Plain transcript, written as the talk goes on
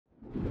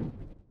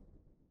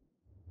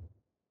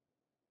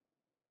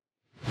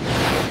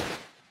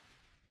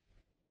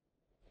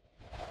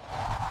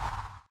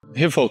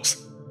Hey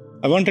folks,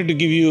 I wanted to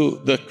give you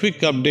the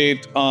quick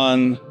update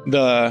on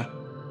the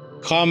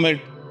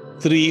Comet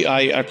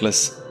 3i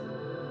Atlas.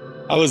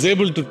 I was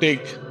able to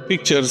take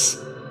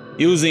pictures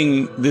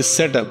using this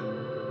setup.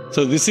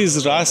 So this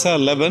is RASA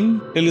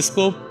 11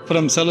 telescope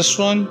from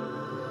Celestron,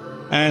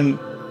 and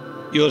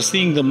you're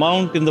seeing the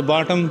mount in the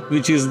bottom,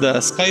 which is the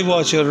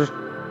Skywatcher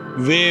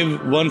Wave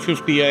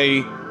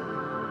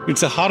 150i.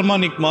 It's a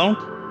harmonic mount,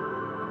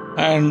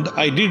 and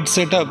I did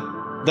set up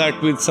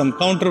that with some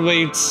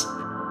counterweights.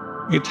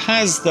 It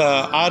has the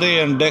RA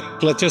and deck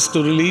clutches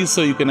to release,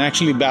 so you can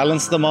actually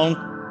balance the mount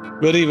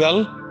very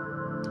well.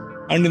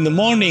 And in the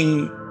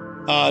morning,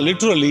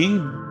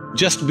 literally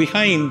just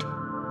behind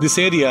this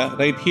area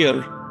right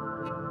here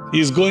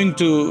is going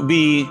to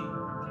be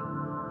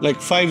like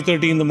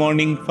 5:30 in the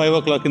morning, 5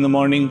 o'clock in the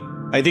morning.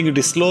 I think it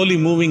is slowly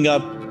moving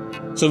up,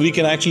 so we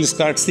can actually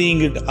start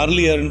seeing it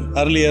earlier and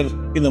earlier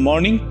in the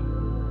morning.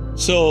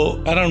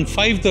 So around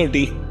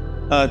 5:30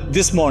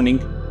 this morning,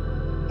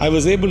 I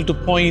was able to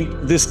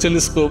point this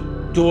telescope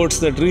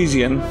towards that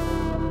region.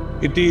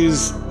 It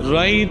is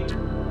right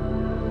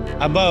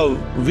above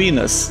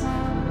Venus.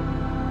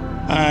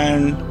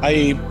 And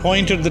I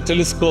pointed the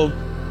telescope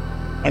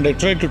and I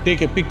tried to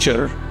take a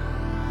picture.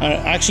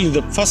 Actually,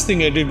 the first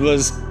thing I did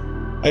was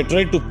I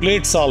tried to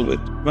plate solve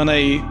it. When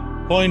I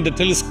point the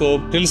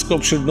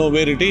telescope should know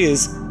where it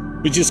is,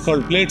 which is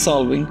called plate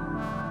solving,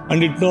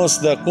 and it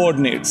knows the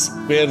coordinates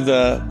where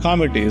the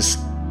comet is.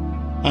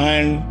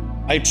 And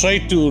I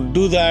tried to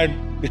do that.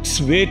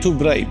 It's way too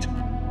bright.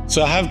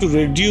 So I have to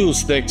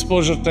reduce the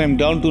exposure time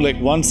down to like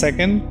 1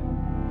 second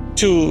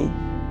to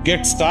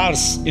get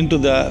stars into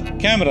the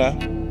camera.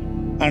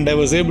 And I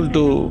was able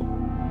to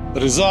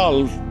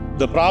resolve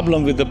the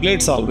problem with the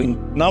plate solving.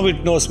 Now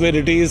it knows where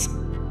it is,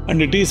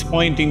 and it is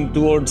pointing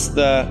towards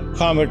the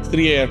Comet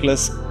 3i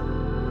Atlas.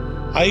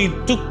 I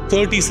took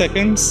 30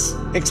 seconds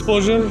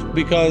exposure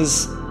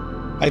because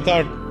I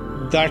thought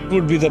that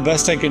would be the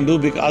best I can do,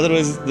 because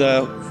otherwise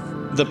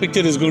the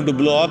picture is going to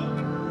blow up.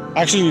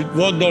 Actually, it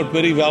worked out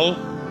very well.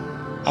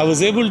 I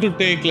was able to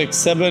take like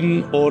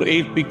 7 or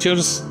 8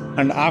 pictures,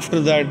 and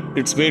after that,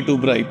 it's way too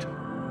bright.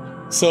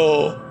 So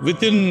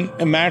within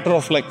a matter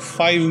of like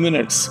 5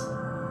 minutes,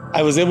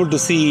 I was able to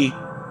see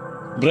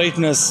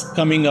brightness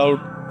coming out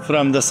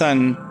from the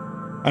sun,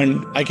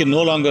 and I can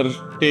no longer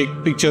take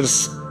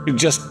pictures.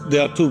 They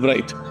are too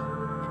bright.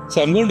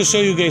 So I'm going to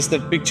show you guys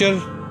that picture.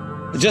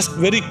 Just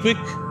very quick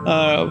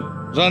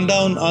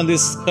rundown on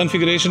this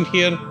configuration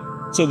here.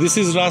 So this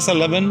is RASA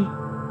 11.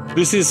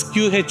 This is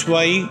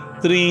QHY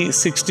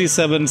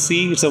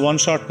 367C. It's a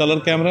one-shot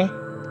color camera.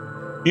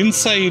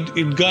 Inside,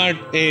 it got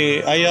a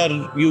IR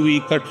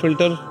UV cut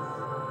filter.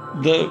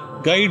 The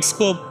guide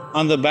scope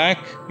on the back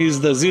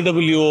is the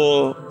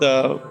ZWO,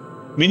 the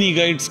mini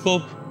guide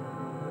scope.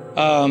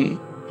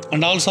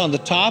 And also on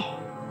the top,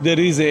 there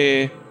is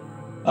a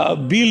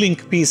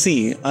B-Link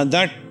PC, and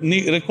that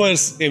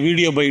requires a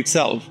video by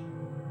itself.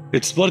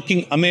 It's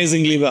working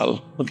amazingly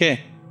well. Okay,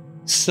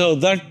 so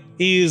that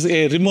is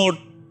a remote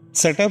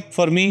setup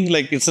for me.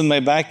 Like, it's in my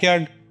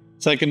backyard,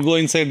 so I can go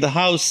inside the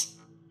house,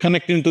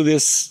 connect into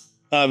this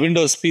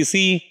Windows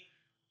PC.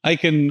 I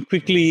can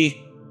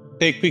quickly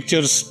take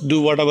pictures,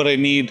 do whatever I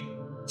need.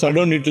 So I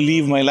don't need to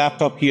leave my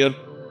laptop here.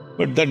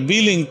 But that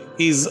B-Link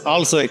is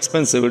also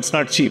expensive. It's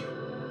not cheap,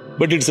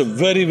 but it's a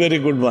very, very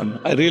good one.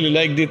 I really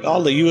liked it.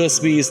 All the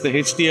USBs, the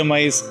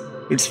HDMIs,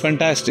 it's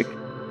fantastic.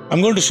 I'm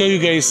going to show you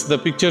guys the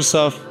pictures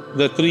of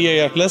the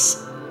 3i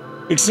Atlas.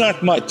 It's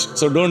not much,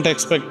 so don't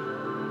expect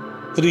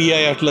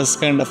 3i Atlas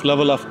kind of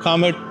level of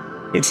comet.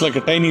 It's like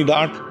a tiny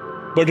dot,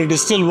 but it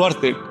is still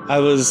worth it. I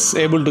was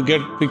able to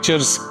get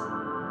pictures.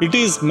 It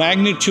is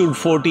magnitude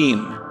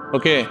 14,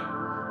 okay?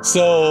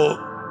 So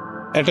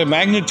at a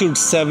magnitude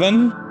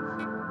 7,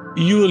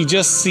 you will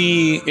just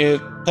see a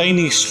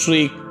tiny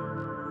streak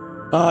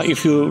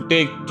if you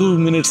take 2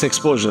 minutes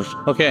exposure,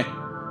 okay?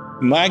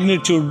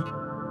 Magnitude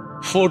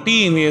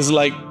 14 is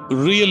like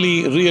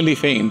really, really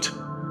faint.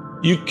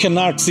 You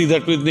cannot see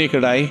that with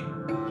naked eye.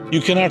 You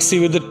cannot see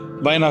with the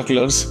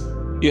binoculars.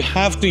 You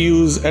have to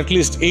use at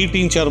least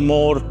 8-inch or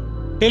more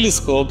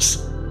telescopes,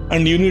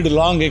 and you need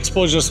long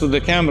exposures with the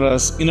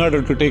cameras in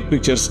order to take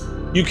pictures.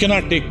 You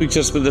cannot take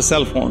pictures with the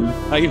cell phone.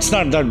 It's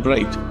not that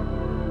bright.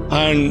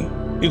 And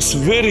it's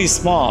very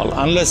small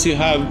unless you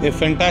have a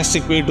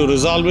fantastic way to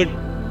resolve it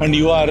and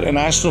you are an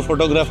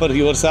astrophotographer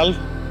yourself.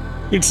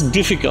 It's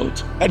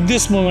difficult. At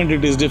this moment,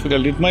 it is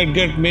difficult. It might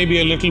get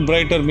maybe a little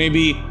brighter,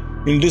 maybe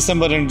in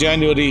December and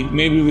January,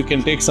 maybe we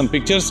can take some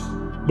pictures.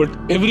 But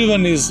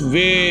everyone is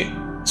way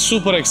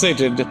super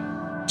excited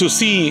to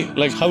see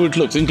like how it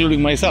looks,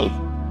 including myself.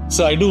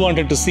 So I do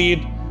wanted to see it.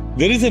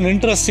 There is an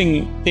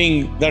interesting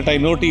thing that I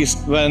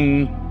noticed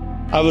when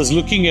I was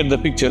looking at the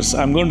pictures.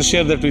 I'm going to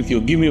share that with you.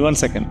 Give me 1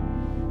 second.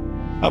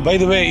 By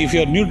the way, if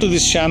you're new to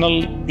this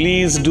channel,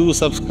 please do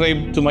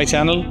subscribe to my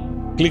channel.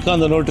 Click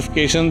on the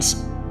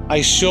notifications.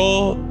 I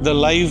show the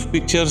live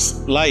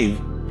pictures live.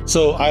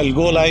 So I'll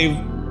go live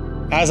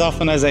as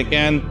often as I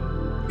can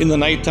in the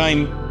night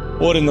time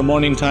or in the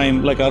morning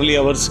time, like early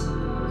hours.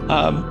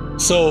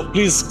 So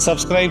please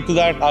subscribe to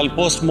that. I'll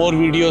post more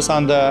videos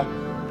on the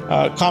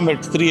Comet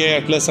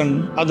 3i Atlas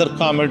and other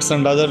comets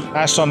and other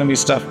astronomy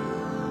stuff.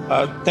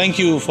 Thank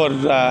you for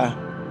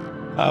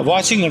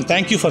watching, and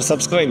thank you for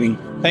subscribing.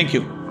 Thank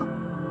you.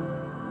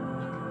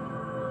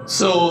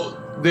 So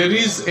there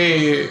is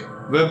a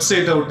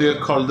website out there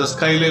called the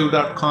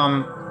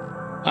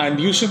skylive.com, and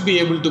you should be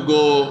able to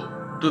go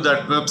to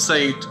that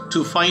website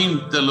to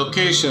find the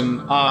location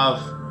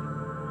of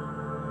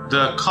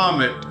the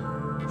comet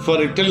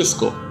for a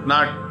telescope,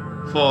 not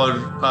for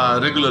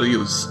regular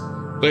use.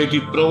 Right?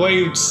 It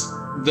provides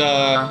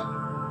the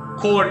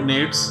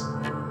coordinates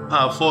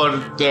for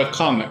the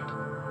comet.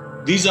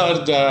 These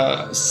are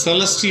the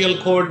celestial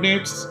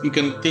coordinates. You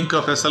can think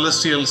of a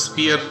celestial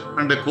sphere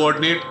and a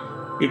coordinate.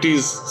 It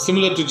is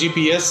similar to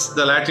GPS,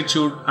 the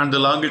latitude and the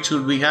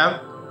longitude we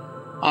have.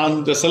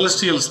 On the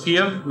celestial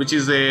sphere, which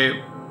is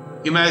a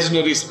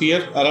imaginary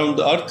sphere around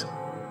the Earth.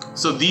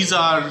 So these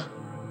are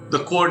the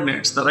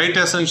coordinates. The right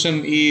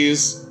ascension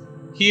is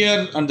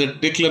here and the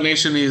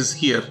declination is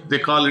here. They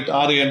call it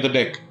RA and the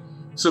deck.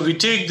 So we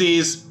take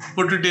these,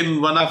 put it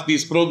in one of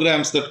these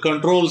programs that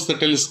controls the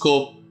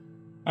telescope,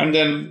 and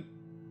then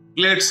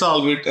plate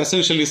solve it,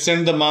 essentially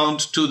send the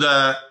mount to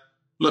the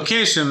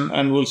location,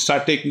 and we'll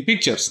start taking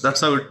pictures.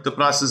 That's how the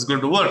process is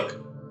going to work.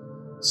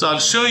 So I'll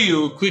show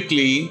you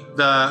quickly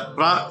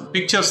the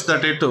pictures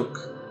that I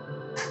took.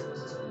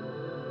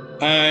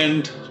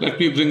 And let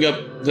me bring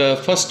up the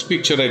first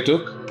picture I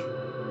took.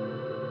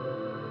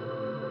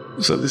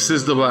 So this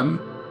is the one.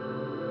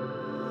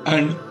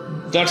 And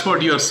that's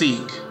what you're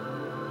seeing.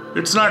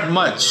 It's not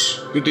much.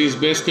 It is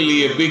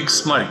basically a big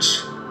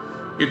smudge.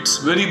 It's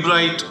very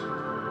bright.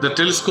 The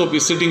telescope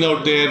is sitting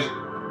out there,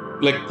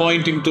 like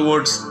pointing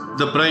towards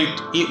the bright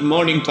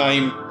morning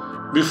time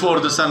before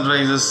the sun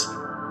rises.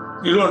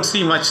 You don't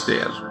see much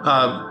there.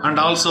 And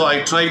also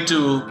I try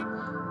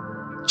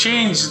to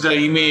change the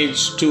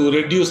image to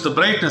reduce the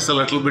brightness a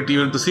little bit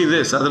even to see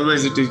this.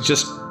 Otherwise it is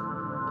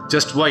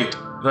just white,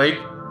 right?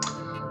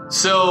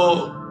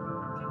 So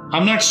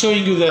I'm not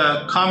showing you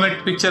the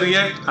comet picture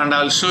yet, and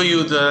I'll show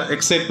you the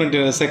excitement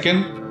in a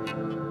second.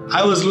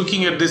 I was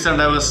looking at this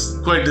and I was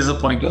quite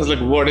disappointed. I was like,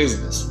 what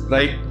is this,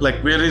 right?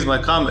 Like, where is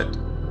my comet?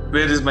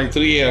 Where is my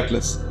 3i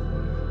Atlas?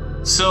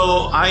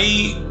 So I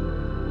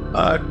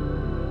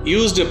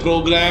used a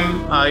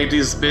program. It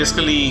is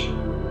basically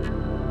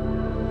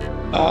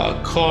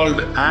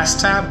called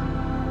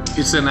ASTAP.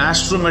 It's an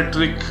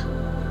astrometric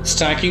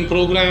stacking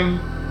program.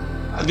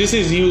 This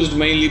is used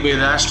mainly by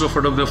the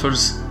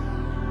astrophotographers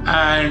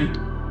and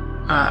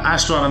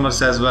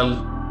astronomers as well.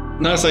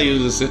 NASA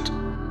uses it.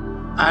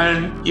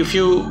 And if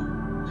you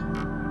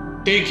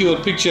take your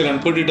picture and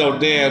put it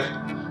out there,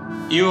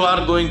 you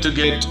are going to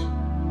get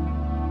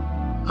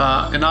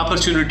an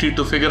opportunity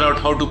to figure out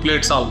how to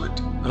plate solve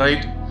it,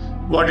 right?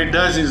 What it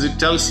does is it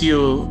tells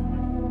you,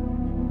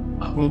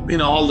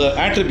 all the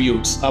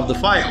attributes of the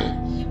file,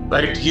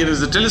 right? Here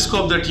is the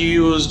telescope that you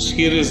used.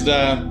 Here is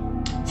the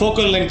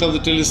focal length of the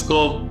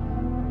telescope,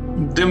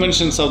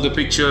 dimensions of the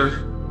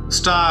picture,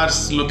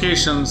 stars,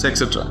 locations,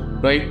 etc.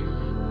 Right?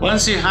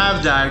 Once you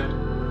have that,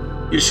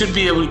 you should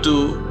be able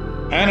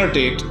to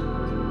annotate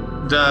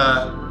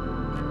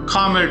the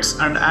comets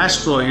and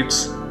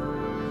asteroids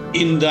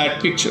in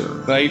that picture,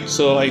 right?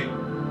 So I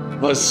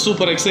was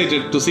super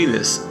excited to see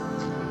this.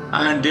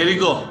 And there you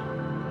go.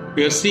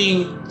 We are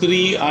seeing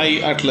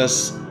 3i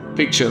Atlas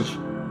picture.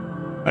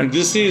 And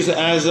this is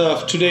as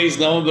of today is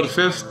November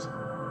 5th.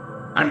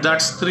 And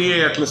that's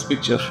 3i Atlas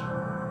picture.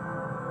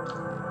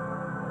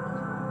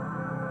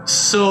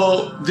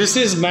 So this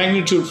is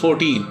magnitude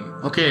 14.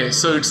 Okay,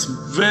 so it's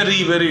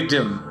very, very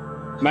dim.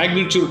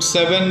 Magnitude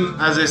 7,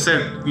 as I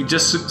said, you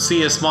just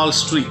see a small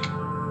streak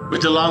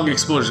with a long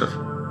exposure.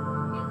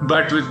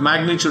 But with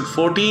magnitude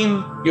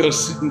 14, you're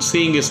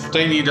seeing a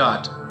tiny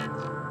dot.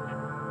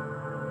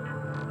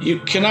 You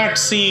cannot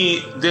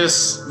see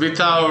this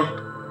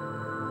without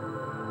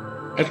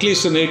at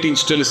least an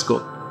 8-inch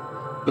telescope,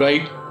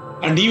 right?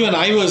 And even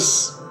I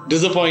was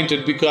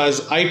disappointed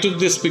because I took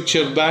this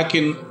picture back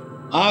in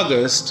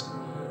August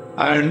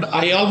and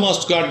I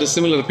almost got the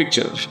similar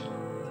picture.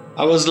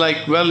 I was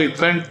like, well, it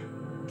went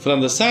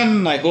from the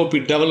sun. I hope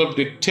it developed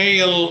a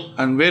tail.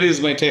 And where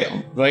is my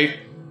tail, right?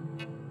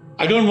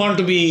 I don't want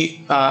to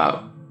be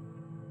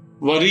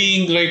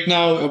worrying right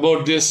now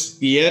about this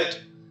yet.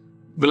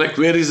 But like,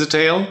 where is the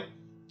tail?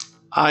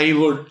 I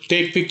would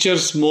take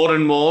pictures more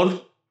and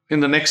more in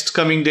the next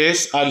coming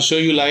days. I'll show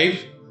you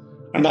live.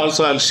 And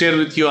also I'll share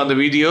with you on the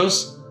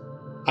videos.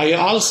 I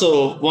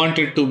also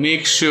wanted to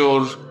make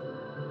sure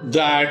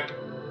that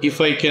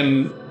if I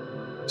can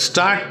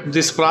start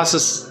this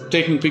process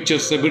taking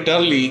pictures a bit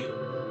early,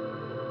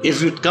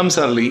 if it comes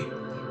early,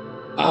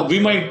 we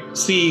might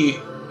see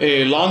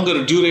a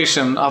longer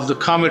duration of the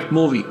comet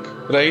moving,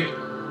 right?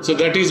 So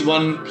that is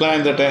one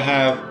plan that I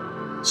have.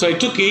 So I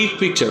took 8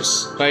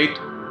 pictures, right?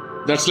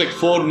 That's like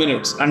 4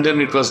 minutes, and then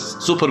it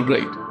was super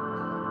bright.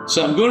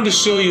 So I'm going to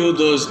show you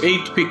those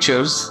 8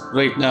 pictures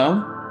right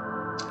now.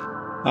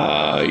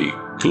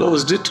 I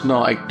closed it.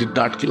 No, I did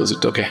not close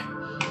it. Okay.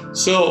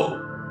 So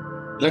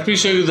let me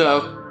show you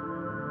the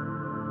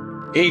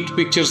 8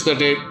 pictures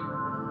that I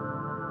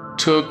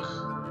took.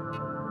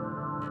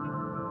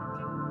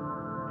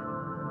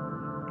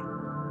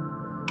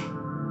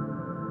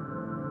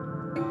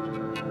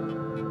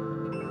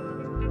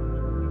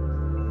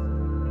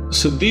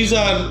 So these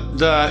are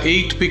the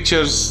 8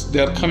 pictures. They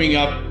are coming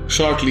up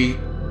shortly.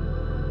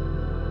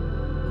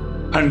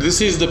 And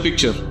this is the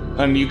picture.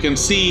 And you can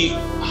see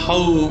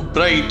how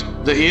bright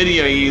the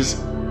area is.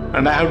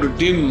 And I have to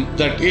dim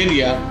that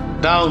area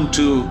down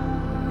to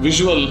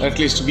visual, at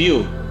least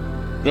view,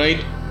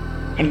 right?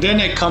 And then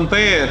I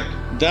compare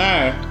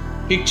that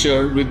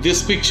picture with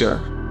this picture.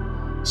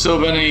 So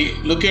when I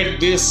look at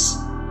this,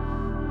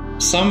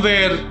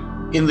 somewhere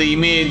in the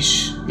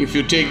image, if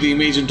you take the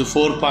image into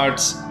 4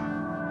 parts,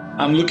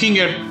 I'm looking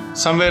at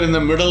somewhere in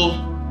the middle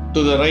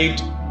to the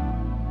right.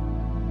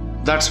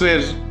 That's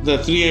where the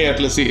 3i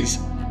atlas is.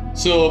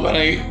 So when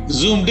I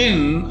zoomed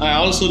in, I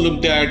also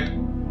looked at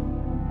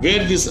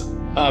where this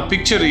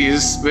picture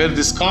is, where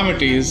this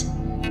comet is.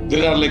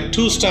 There are like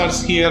 2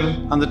 stars here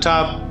on the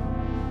top.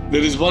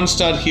 There is 1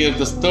 star here,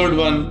 the 3rd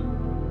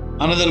one,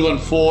 another one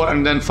 4,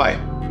 and then 5,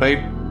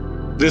 right?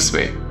 This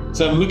way.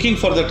 So I'm looking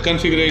for that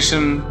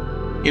configuration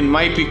in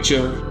my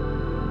picture.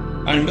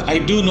 And I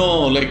do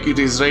know, like, it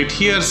is right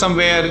here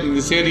somewhere in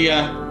this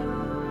area.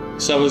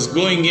 So I was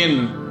going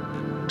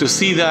in to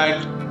see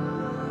that.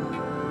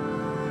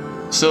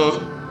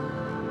 So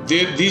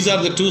these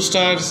are the 2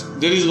 stars.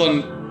 There is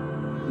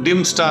 1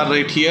 dim star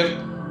right here,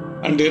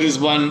 and there is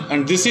 1,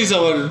 and this is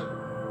our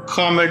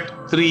Comet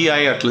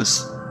 3i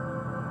atlas.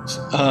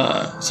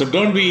 So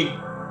don't be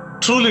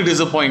truly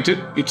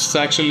disappointed. It's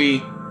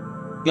actually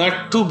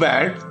not too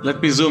bad.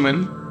 Let me zoom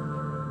in.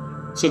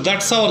 So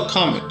that's our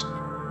comet.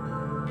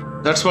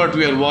 That's what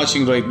we are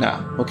watching right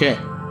now. Okay,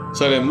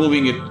 sorry, I'm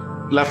moving it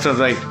left and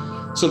right.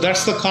 So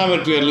that's the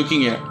comet we are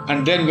looking at.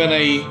 And then when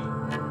I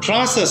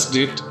processed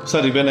it,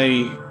 when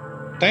I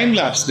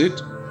time-lapsed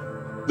it,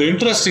 the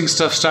interesting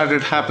stuff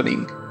started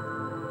happening.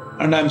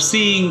 And I'm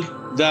seeing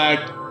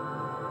that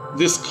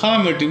this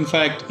comet, in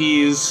fact,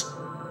 is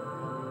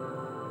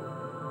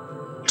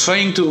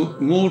trying to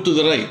move to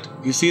the right.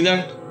 You see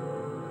that?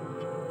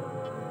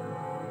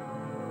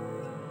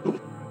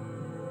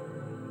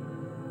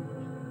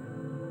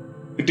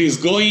 It is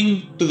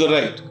going to the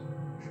right.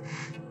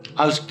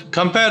 I'll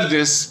compare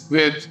this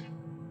with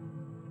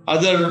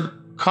other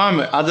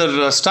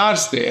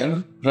stars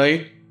there,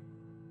 right?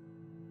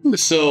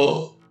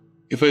 So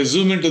if I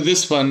zoom into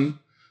this one,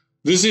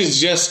 this is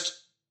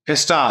just a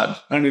star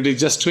and it is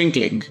just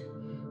twinkling.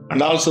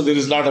 And also there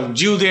is a lot of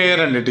dew there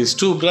and it is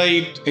too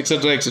bright,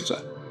 etc.,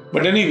 etc.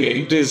 But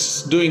anyway, it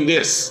is doing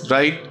this,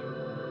 right?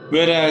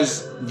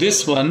 Whereas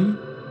this one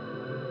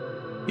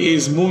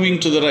is moving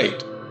to the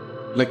right,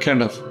 like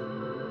kind of.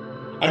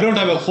 I don't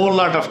have a whole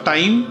lot of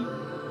time.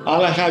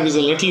 All I have is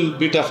a little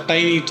bit of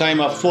tiny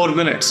time of 4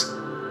 minutes.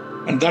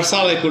 And that's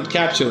all I could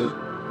capture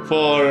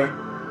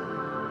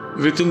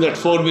within that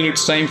 4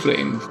 minutes time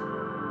frame.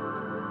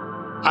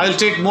 I'll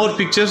take more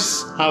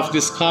pictures of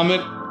this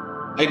comet.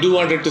 I do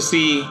wanted to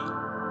see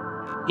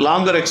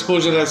longer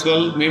exposure as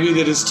well. Maybe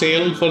there is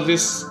tail for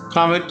this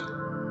comet.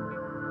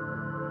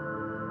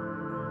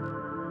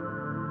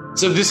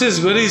 So this is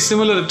very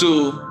similar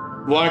to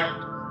what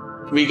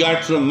we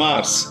got from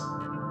Mars.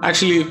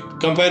 Actually,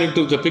 compared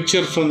to the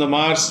picture from the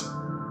Mars,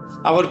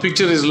 our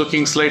picture is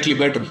looking slightly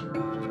better.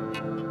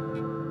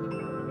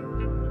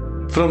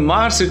 From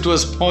Mars, it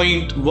was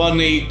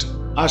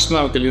 0.18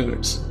 astronomical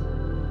units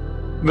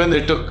when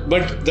they took.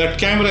 But that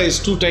camera is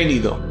too tiny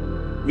though.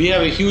 We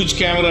have a huge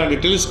camera and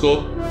a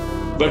telescope,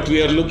 but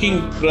we are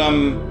looking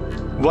from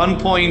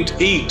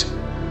 1.8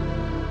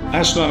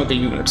 astronomical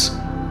units.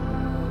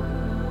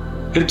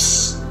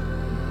 It's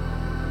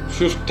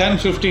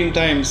 10-15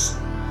 times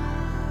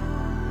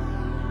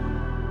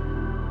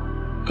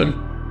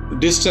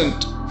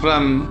distant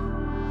from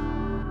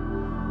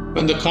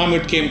when the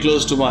comet came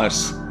close to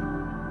Mars.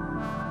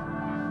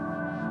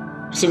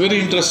 It's a very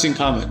interesting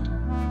comet.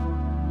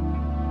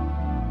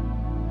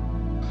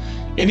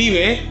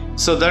 Anyway,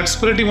 so that's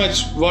pretty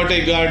much what I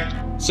got.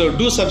 So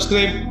do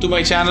subscribe to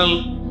my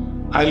channel.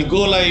 I'll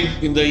go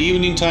live in the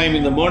evening time,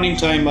 in the morning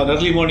time, or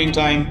early morning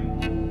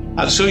time.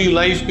 I'll show you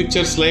live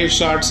pictures, live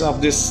shots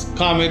of this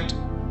comet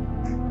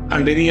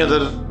and any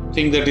other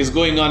thing that is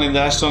going on in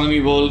the astronomy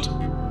world.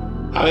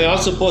 I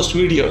also post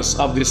videos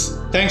of this.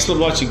 Thanks for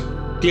watching.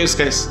 Clear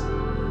skies.